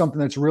and do something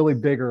that's really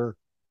bigger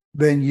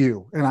than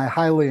you. And I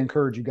highly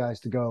encourage you guys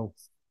to go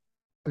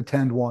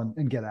attend one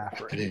and get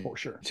after it for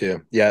sure.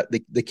 Yeah.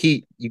 The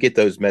key, you get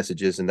those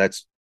messages, and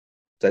that's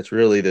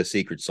really the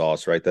secret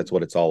sauce, right? That's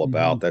what it's all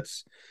about.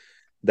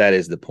 That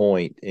is the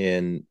point.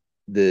 And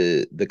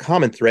the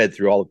common thread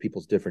through all of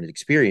people's different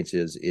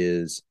experiences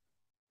is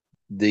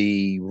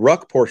the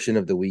ruck portion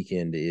of the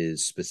weekend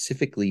is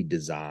specifically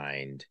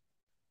designed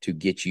to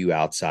get you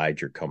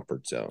outside your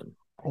comfort zone.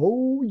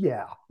 Oh,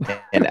 yeah.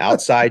 And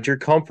outside your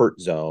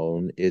comfort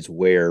zone is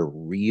where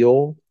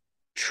real,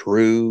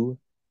 true,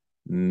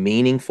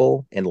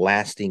 meaningful, and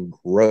lasting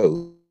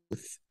growth,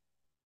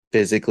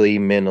 physically,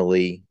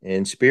 mentally,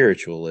 and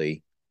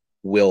spiritually,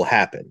 will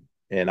happen.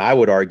 And I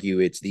would argue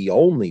it's the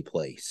only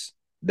place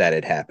that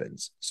it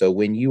happens. So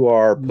when you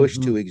are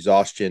pushed to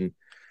exhaustion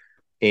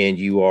and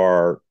you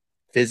are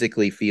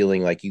physically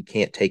feeling like you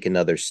can't take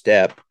another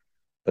step,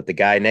 but the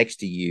guy next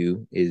to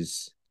you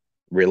is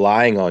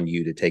relying on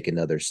you to take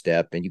another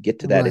step, and you get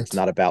to that, it's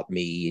not about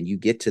me, and you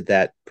get to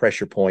that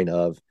pressure point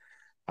of,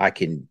 I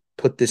can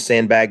put this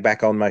sandbag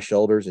back on my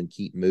shoulders and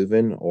keep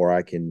moving, or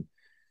I can,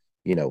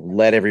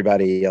 let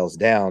everybody else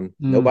down.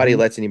 Nobody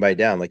lets anybody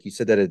down. Like you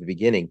said that at the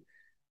beginning.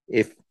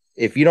 If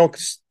you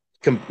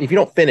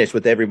don't finish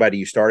with everybody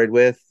you started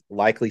with,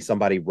 likely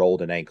somebody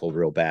rolled an ankle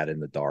real bad in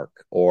the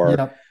dark,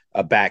 or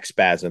a back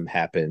spasm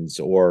happens,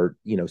 or,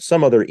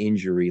 some other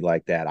injury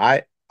like that.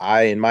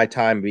 I, in my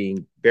time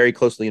being very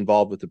closely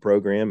involved with the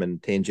program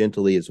and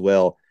tangentially as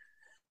well,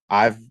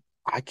 I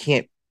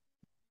can't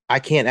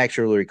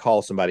actually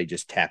recall somebody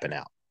just tapping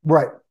out.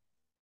 Right.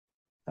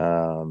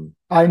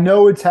 I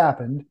know it's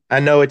happened.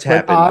 But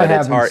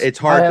it's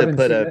hard to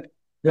put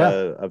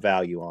a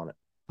value on it.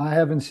 I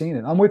haven't seen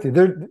it. I'm with you.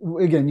 There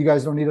again, you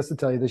guys don't need us to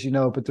tell you this,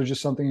 but there's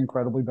just something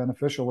incredibly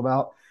beneficial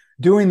about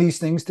doing these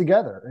things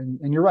together.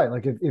 And you're right.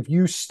 Like if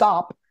you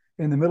stop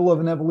in the middle of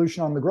an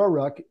evolution on the grow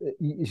ruck,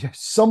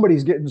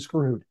 somebody's getting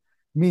screwed.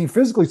 I mean,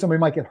 physically, somebody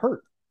might get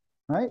hurt,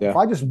 right? Yeah. If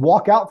I just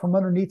walk out from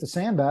underneath a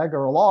sandbag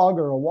or a log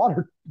or a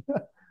water,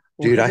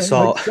 dude, I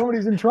saw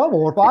somebody's in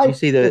trouble. Or if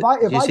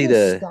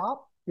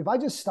I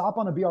just stop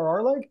on a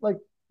BRR leg, like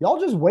y'all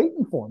just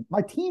waiting for me.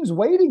 My team's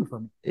waiting for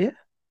me. Yeah,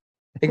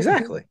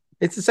 exactly.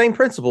 It's the same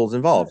principles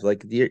involved.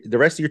 Like the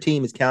rest of your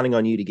team is counting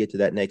on you to get to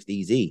that next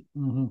EZ.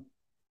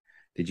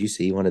 Did you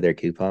see one of their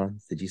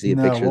coupons? Did you see a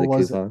picture of the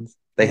coupons?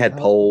 They had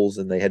poles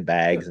and they had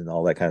bags and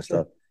all that kind of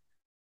stuff.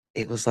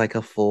 It was like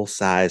a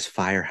full-size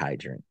fire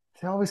hydrant.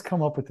 They always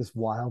come up with this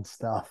wild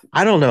stuff.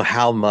 I don't know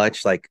how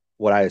much, like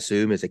what I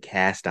assume is a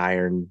cast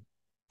iron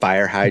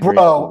fire hydrant.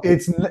 Bro,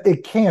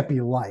 it can't be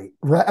light,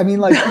 right? I mean,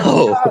 like,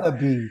 no. It's gotta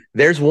be.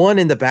 There's one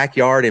in the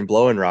backyard in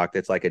Blowing Rock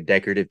that's like a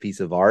decorative piece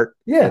of art.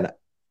 Yeah. And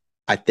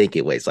I think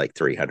it weighs like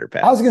 300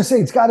 pounds. I was going to say,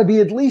 it's got to be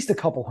at least a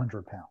couple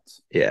 100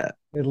 pounds. Yeah.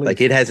 Like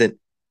it hasn't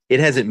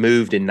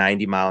moved in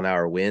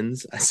 90-mile-an-hour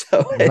winds.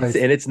 So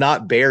it's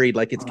not buried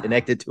like it's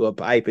connected to a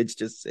pipe. It's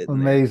just sitting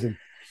amazing.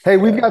 There. Hey,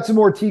 we've got some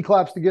more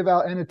T-claps to give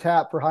out and a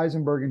tap for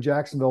Heisenberg in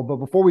Jacksonville. But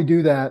before we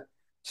do that,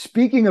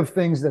 speaking of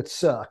things that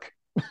suck,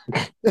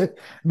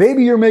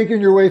 maybe you're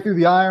making your way through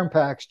the Iron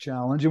Packs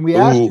Challenge. And we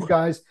asked you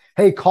guys,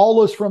 hey,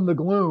 call us from the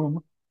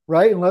gloom,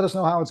 right? And let us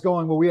know how it's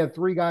going. Well, we had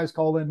 3 guys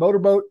call in: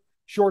 Motorboat,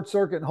 Short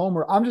Circuit, and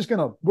Homer.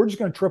 We're just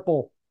gonna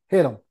triple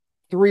hit them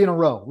 3 in a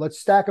row. Let's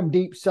stack them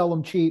deep, sell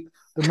them cheap.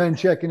 The men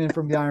checking in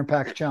from the Iron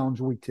Packs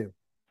Challenge week 2.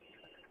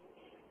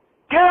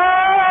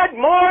 Good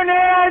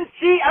morning,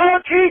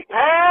 CLT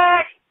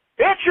Packs.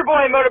 It's your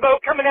boy Motorboat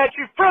coming at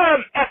you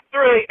from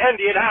F3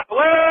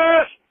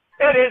 Indianapolis.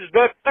 It is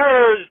the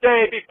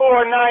Thursday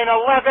before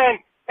 9/11,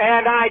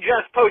 and I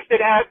just posted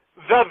at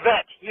the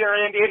Vet here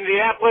in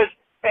Indianapolis.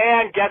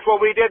 And guess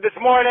what we did this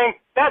morning?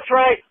 That's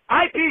right,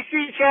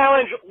 IPC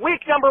Challenge,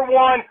 week number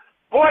 1.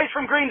 Boys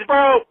from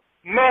Greensboro,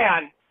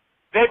 man,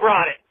 they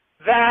brought it.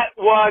 That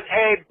was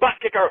a butt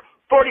kicker.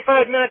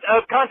 45 minutes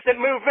of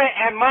constant movement,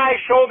 and my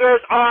shoulders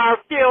are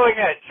feeling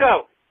it.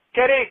 So,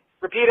 Teddy,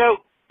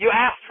 Rapido, you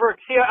asked for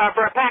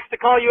a pack to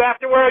call you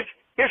afterwards.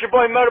 Here's your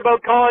boy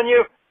Motorboat calling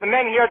you. The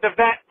men here at the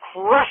Vet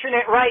crushing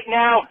it right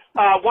now.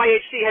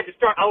 YHC had to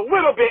start a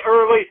little bit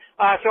early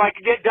so I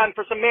could get done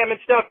for some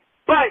Mammoth stuff.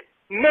 But,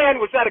 man,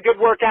 was that a good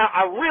workout.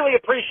 I really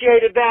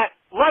appreciated that.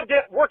 Loved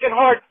it. Working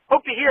hard.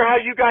 Hope to hear how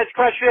you guys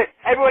crushed it.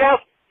 Everyone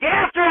else, get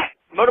after it.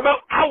 Motorboat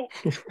out.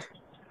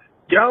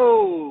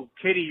 Yo,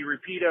 Kitty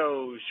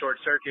Rapido, Short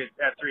Circuit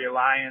F3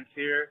 Alliance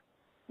here.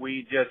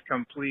 We just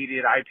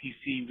completed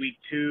IPC Week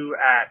 2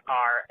 at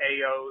our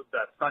AO,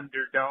 the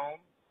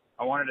Thunderdome.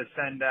 I wanted to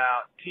send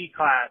out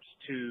T-claps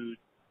to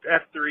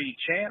F3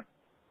 Champ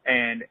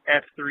and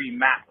F3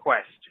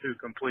 MapQuest, who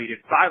completed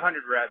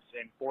 500 reps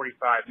in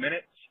 45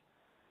 minutes.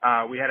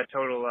 We had a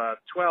total of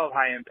 12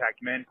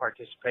 high-impact men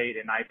participate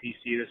in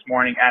IPC this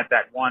morning at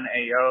that one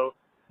AO.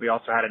 We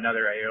also had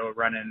another AO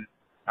running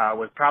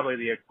with probably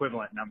the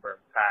equivalent number of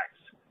packs.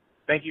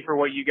 Thank you for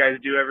what you guys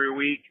do every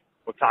week.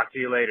 We'll talk to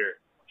you later.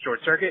 Short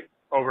Circuit,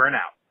 over and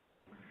out.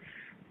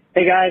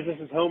 Hey guys, this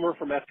is Homer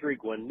from F3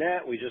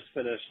 Gwinnett. We just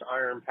finished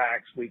Iron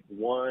Packs Week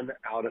 1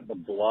 out at the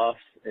Bluffs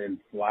in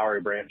Flowery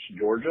Branch,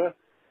 Georgia.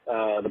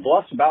 The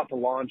Bluffs about to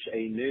launch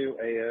a new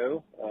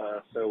AO,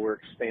 so we're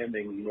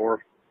expanding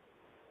more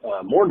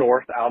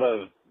north out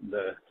of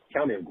the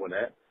county of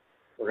Gwinnett.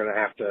 We're going to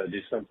have to do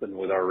something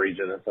with our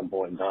region at some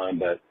point in time,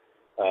 but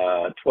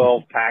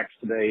 12 packs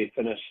today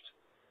finished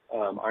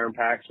Iron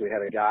Packs. We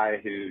had a guy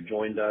who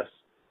joined us,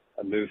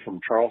 moved from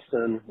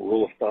Charleston,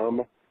 rule of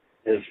thumb,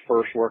 his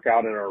first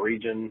workout in our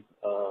region,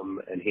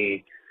 and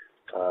he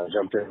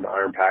jumped into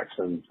Iron Packs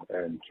and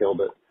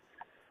killed it.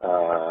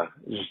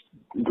 Just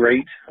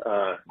great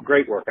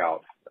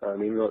workout.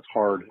 Even though it's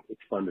hard,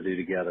 it's fun to do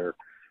together.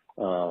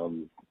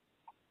 That's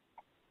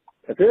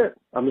it.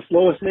 I'm the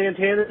slowest man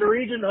tan in the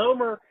region,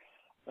 Homer.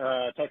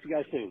 Talk to you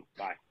guys soon.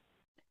 Bye.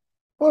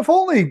 Well, if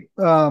only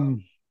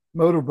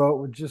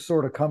Motorboat would just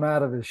sort of come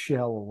out of his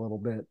shell a little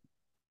bit.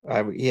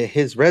 Yeah,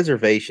 his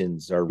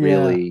reservations are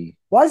really.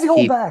 Why is he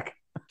holding back?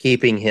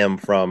 Keeping him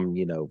from,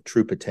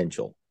 true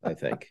potential, I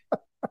think.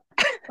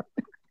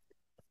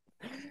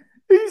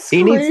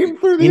 He needs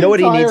through the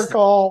entire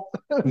call.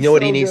 You know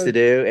what he needs to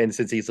do? And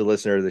since he's a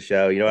listener of the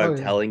show, you know what I'm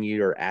telling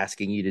you or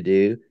asking you to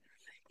do?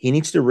 He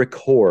needs to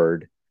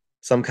record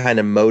some kind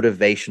of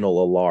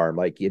motivational alarm.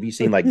 Like, have you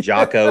seen like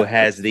Jocko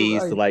has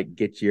these to like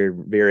get your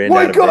rear end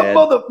out of bed?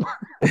 Mother.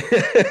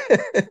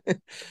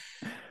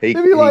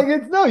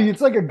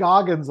 It's like a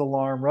Goggins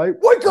alarm, right?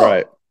 Wake up!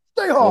 Right.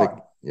 Stay hard.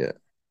 Yeah,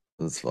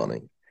 that's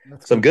funny.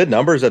 Some good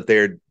numbers up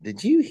there.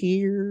 Did you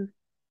hear?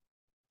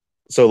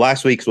 So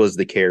last week's was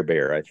the Care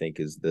Bear, I think,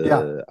 is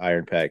the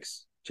Iron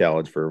Packs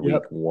challenge for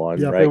week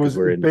 1, right? Because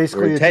we're in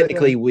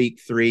technically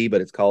week 3,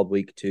 but it's called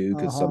week 2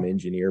 because some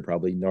engineer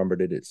probably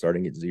numbered it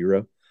starting at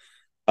 0.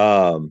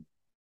 Some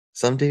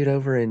dude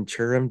over in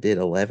Churum did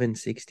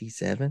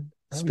 1167.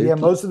 Yeah,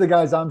 most of the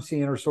guys I'm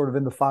seeing are sort of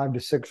in the 500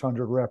 to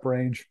 600 rep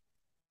range.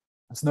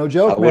 That's no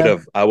joke.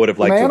 I would have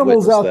liked some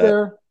animals to out that.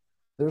 there.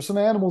 There's some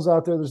animals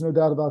out there. There's no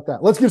doubt about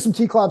that. Let's give some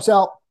T-claps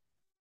out.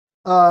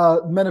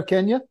 Men of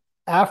Kenya,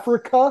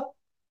 Africa.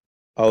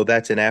 Oh,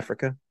 that's in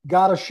Africa.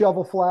 Got a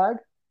shovel flag.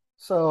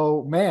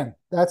 So, man,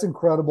 that's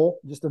incredible.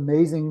 Just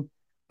amazing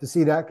to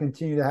see that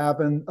continue to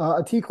happen.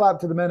 A T-clap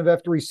to the men of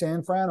F3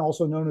 San Fran,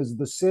 also known as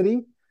the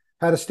city.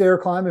 Had a stair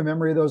climb in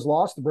memory of those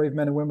lost, the brave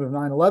men and women of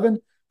 9/11.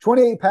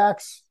 28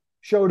 packs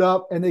showed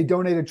up, and they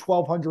donated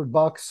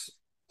 $1,200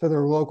 to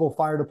their local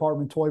fire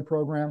department toy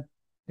program.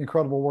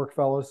 Incredible work,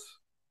 fellas.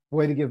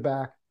 Way to give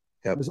back.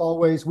 Yep. As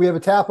always, we have a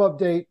TAP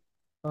update,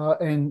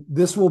 and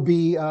this will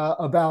be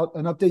about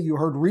an update you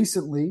heard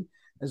recently,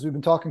 as we've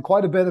been talking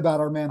quite a bit about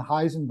our man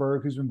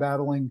Heisenberg, who's been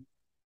battling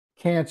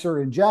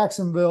cancer in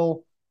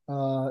Jacksonville.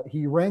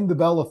 He rang the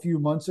bell a few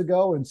months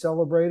ago and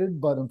celebrated,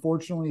 but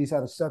unfortunately he's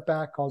had a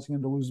setback causing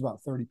him to lose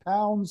about 30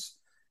 pounds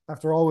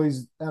after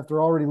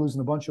already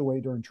losing a bunch of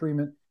weight during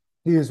treatment.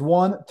 He is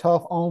one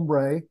tough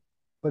hombre,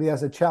 but he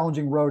has a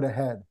challenging road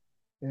ahead.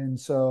 And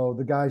so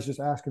the guy's just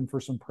asking for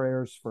some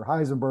prayers for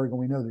Heisenberg, and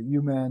we know that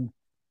you men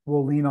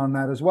will lean on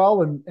that as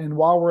well. And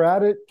while we're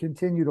at it,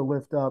 continue to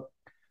lift up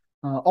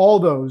all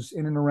those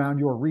in and around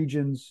your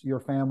regions, your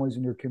families,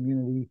 and your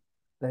community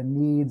that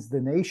needs the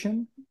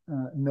nation.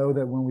 Know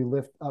that when we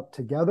lift up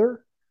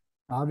together,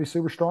 obviously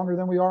we're stronger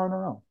than we are on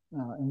our own.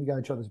 And we got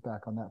each other's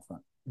back on that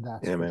front.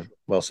 That's man. Sure.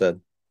 Well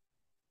said.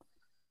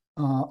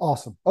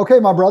 Awesome. Okay,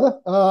 my brother.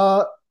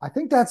 I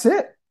think that's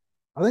it.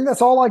 I think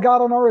that's all I got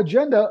on our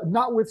agenda,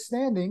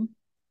 notwithstanding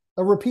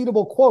a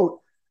repeatable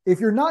quote. If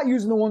you're not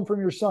using the one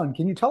from your son,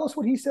 can you tell us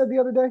what he said the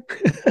other day?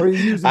 Or are you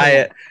using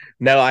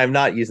No, I'm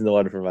not using the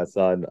one from my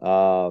son.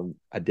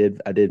 I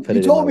did put it in.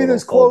 You told me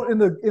this quote in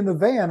the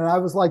van, and I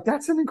was like,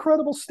 that's an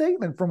incredible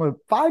statement from a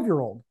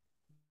 5-year-old.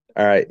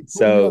 All right.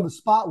 So on the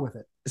spot with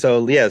it.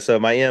 So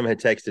my M had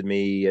texted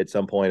me at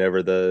some point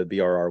over the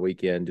BRR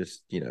weekend,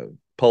 just,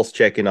 pulse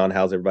checking on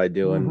how's everybody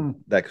doing,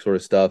 that sort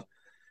of stuff.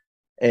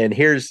 And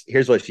here's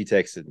what she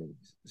texted me.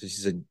 So she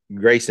said,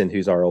 Grayson,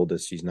 who's our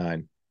oldest, she's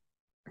 9.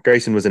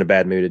 Grayson was in a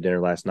bad mood at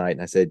dinner last night,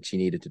 and I said she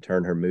needed to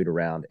turn her mood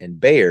around. And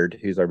Baird,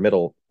 who's our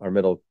middle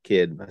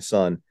kid, my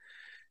son,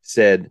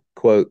 said,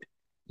 quote,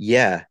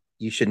 yeah,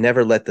 you should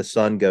never let the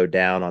sun go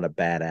down on a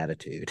bad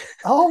attitude.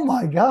 Oh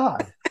my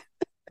God.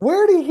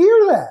 Where did he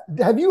hear that?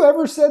 Have you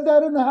ever said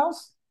that in the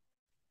house?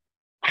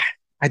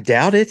 I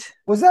doubt it.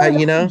 Was that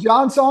a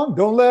John song?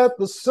 Don't let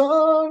the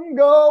sun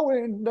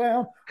going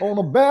down on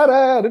a bad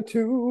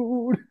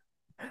attitude.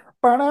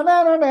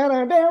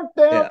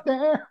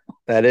 Yeah.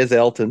 That is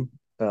Elton.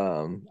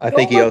 I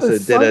think he also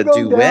did a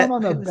duet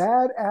on a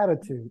bad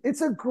attitude. It's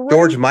a great.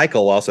 George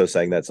Michael also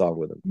sang that song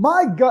with him.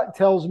 My gut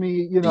tells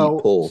me,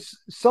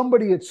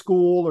 somebody at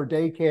school or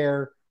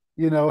daycare,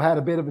 had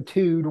a bit of a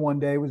tude one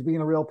day, was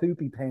being a real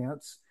poopy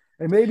pants.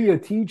 And maybe a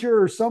teacher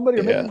or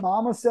somebody, or maybe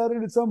mama said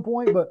it at some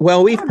point. But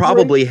we've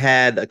probably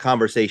had a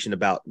conversation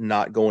about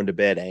not going to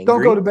bed angry.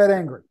 Don't go to bed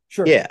angry.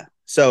 Sure. Yeah.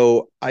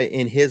 So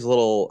in his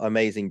little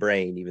amazing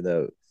brain, even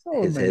though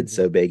his head's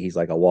so big, he's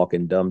like a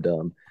walking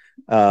dum-dum.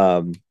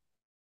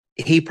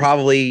 He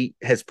probably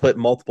has put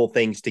multiple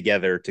things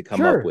together to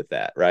come up with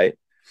that, right?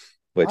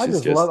 which I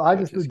is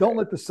just don't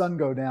let the sun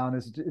go down.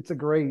 It's a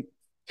good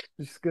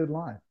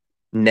line.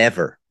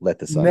 Never let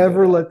the sun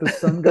let the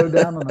sun go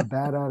down on a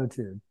bad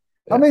attitude.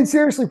 Yeah. I mean,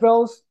 seriously,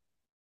 fellas,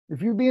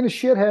 if you're being a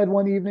shithead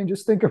one evening,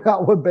 just think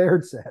about what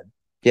Baird said.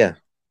 Yeah.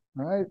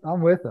 All right.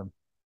 I'm with him.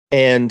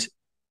 And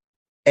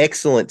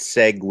excellent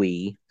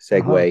segue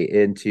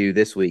into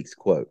this week's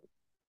quote.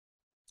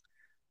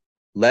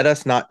 Let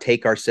us not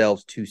take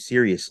ourselves too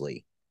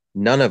seriously.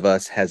 None of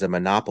us has a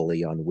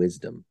monopoly on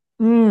wisdom.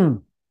 I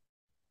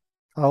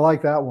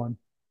like that one.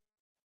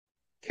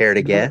 Care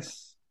to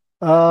guess?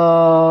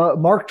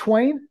 Mark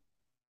Twain?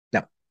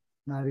 No.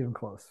 Not even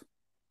close.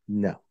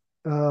 No.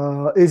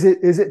 Is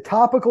it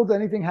topical to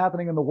anything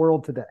happening in the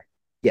world today?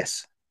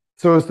 Yes.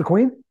 So is the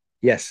Queen?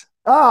 Yes.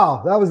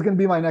 Oh, that was going to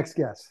be my next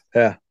guess.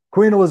 Yeah.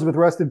 Queen Elizabeth,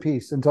 rest in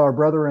peace. And to our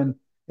brethren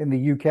in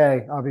the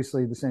UK,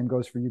 obviously the same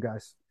goes for you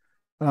guys.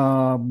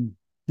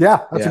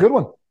 That's a good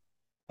one.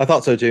 I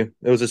thought so too.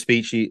 It was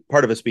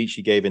part of a speech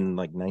she gave in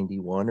like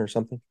 91 or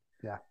something.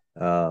 Yeah.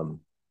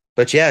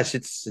 But yes,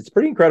 it's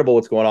pretty incredible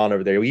what's going on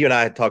over there. You and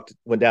I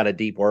went down a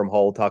deep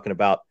wormhole talking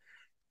about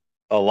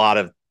a lot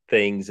of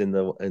things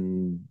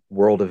in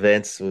world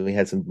events. We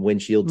had some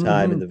windshield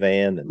time in the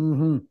van,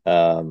 and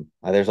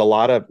there's a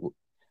lot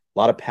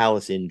of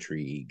palace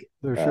intrigue.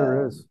 There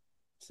sure is.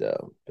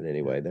 So, but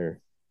anyway, they're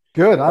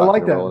good. I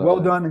like that.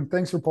 Well done, and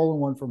thanks for pulling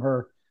one from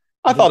her.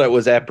 I thought it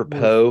was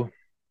apropos.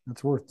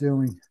 That's worth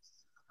doing.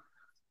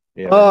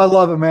 Yeah. Oh, I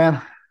love it,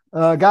 man.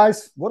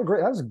 Guys,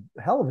 that was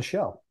a hell of a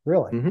show.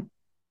 Really.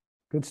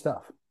 Good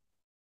stuff.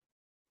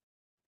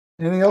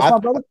 Anything else, my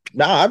brother?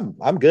 No,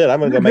 I'm good. I'm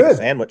going to go make a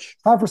sandwich.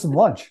 Time for some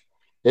lunch.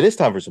 It is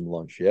time for some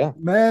lunch, yeah.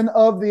 Men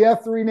of the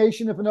F3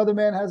 Nation, if another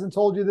man hasn't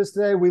told you this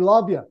today, we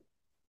love you.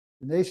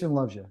 The nation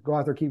loves you. Go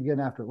out there, keep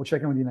getting after it. We'll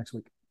check in with you next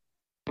week.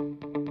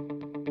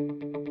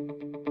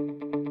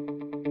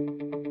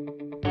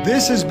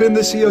 This has been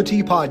the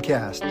COT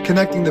Podcast,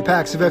 connecting the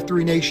packs of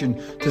F3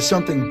 Nation to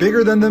something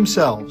bigger than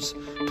themselves.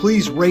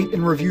 Please rate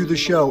and review the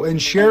show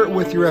and share it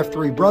with your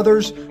F3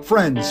 brothers,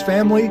 friends,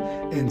 family,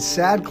 and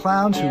sad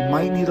clowns who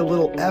might need a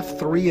little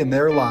F3 in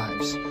their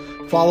lives.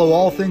 Follow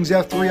all things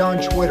F3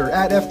 on Twitter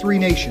at F3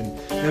 Nation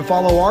and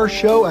follow our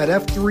show at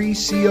F3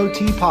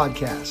 COT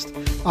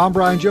Podcast. I'm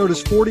Brian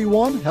Jodas,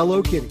 41.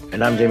 Hello, Kitty.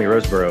 And I'm Jamie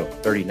Roseborough,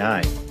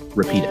 39.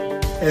 Repeat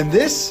it. And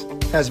this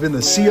has been the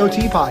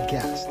COT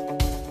Podcast.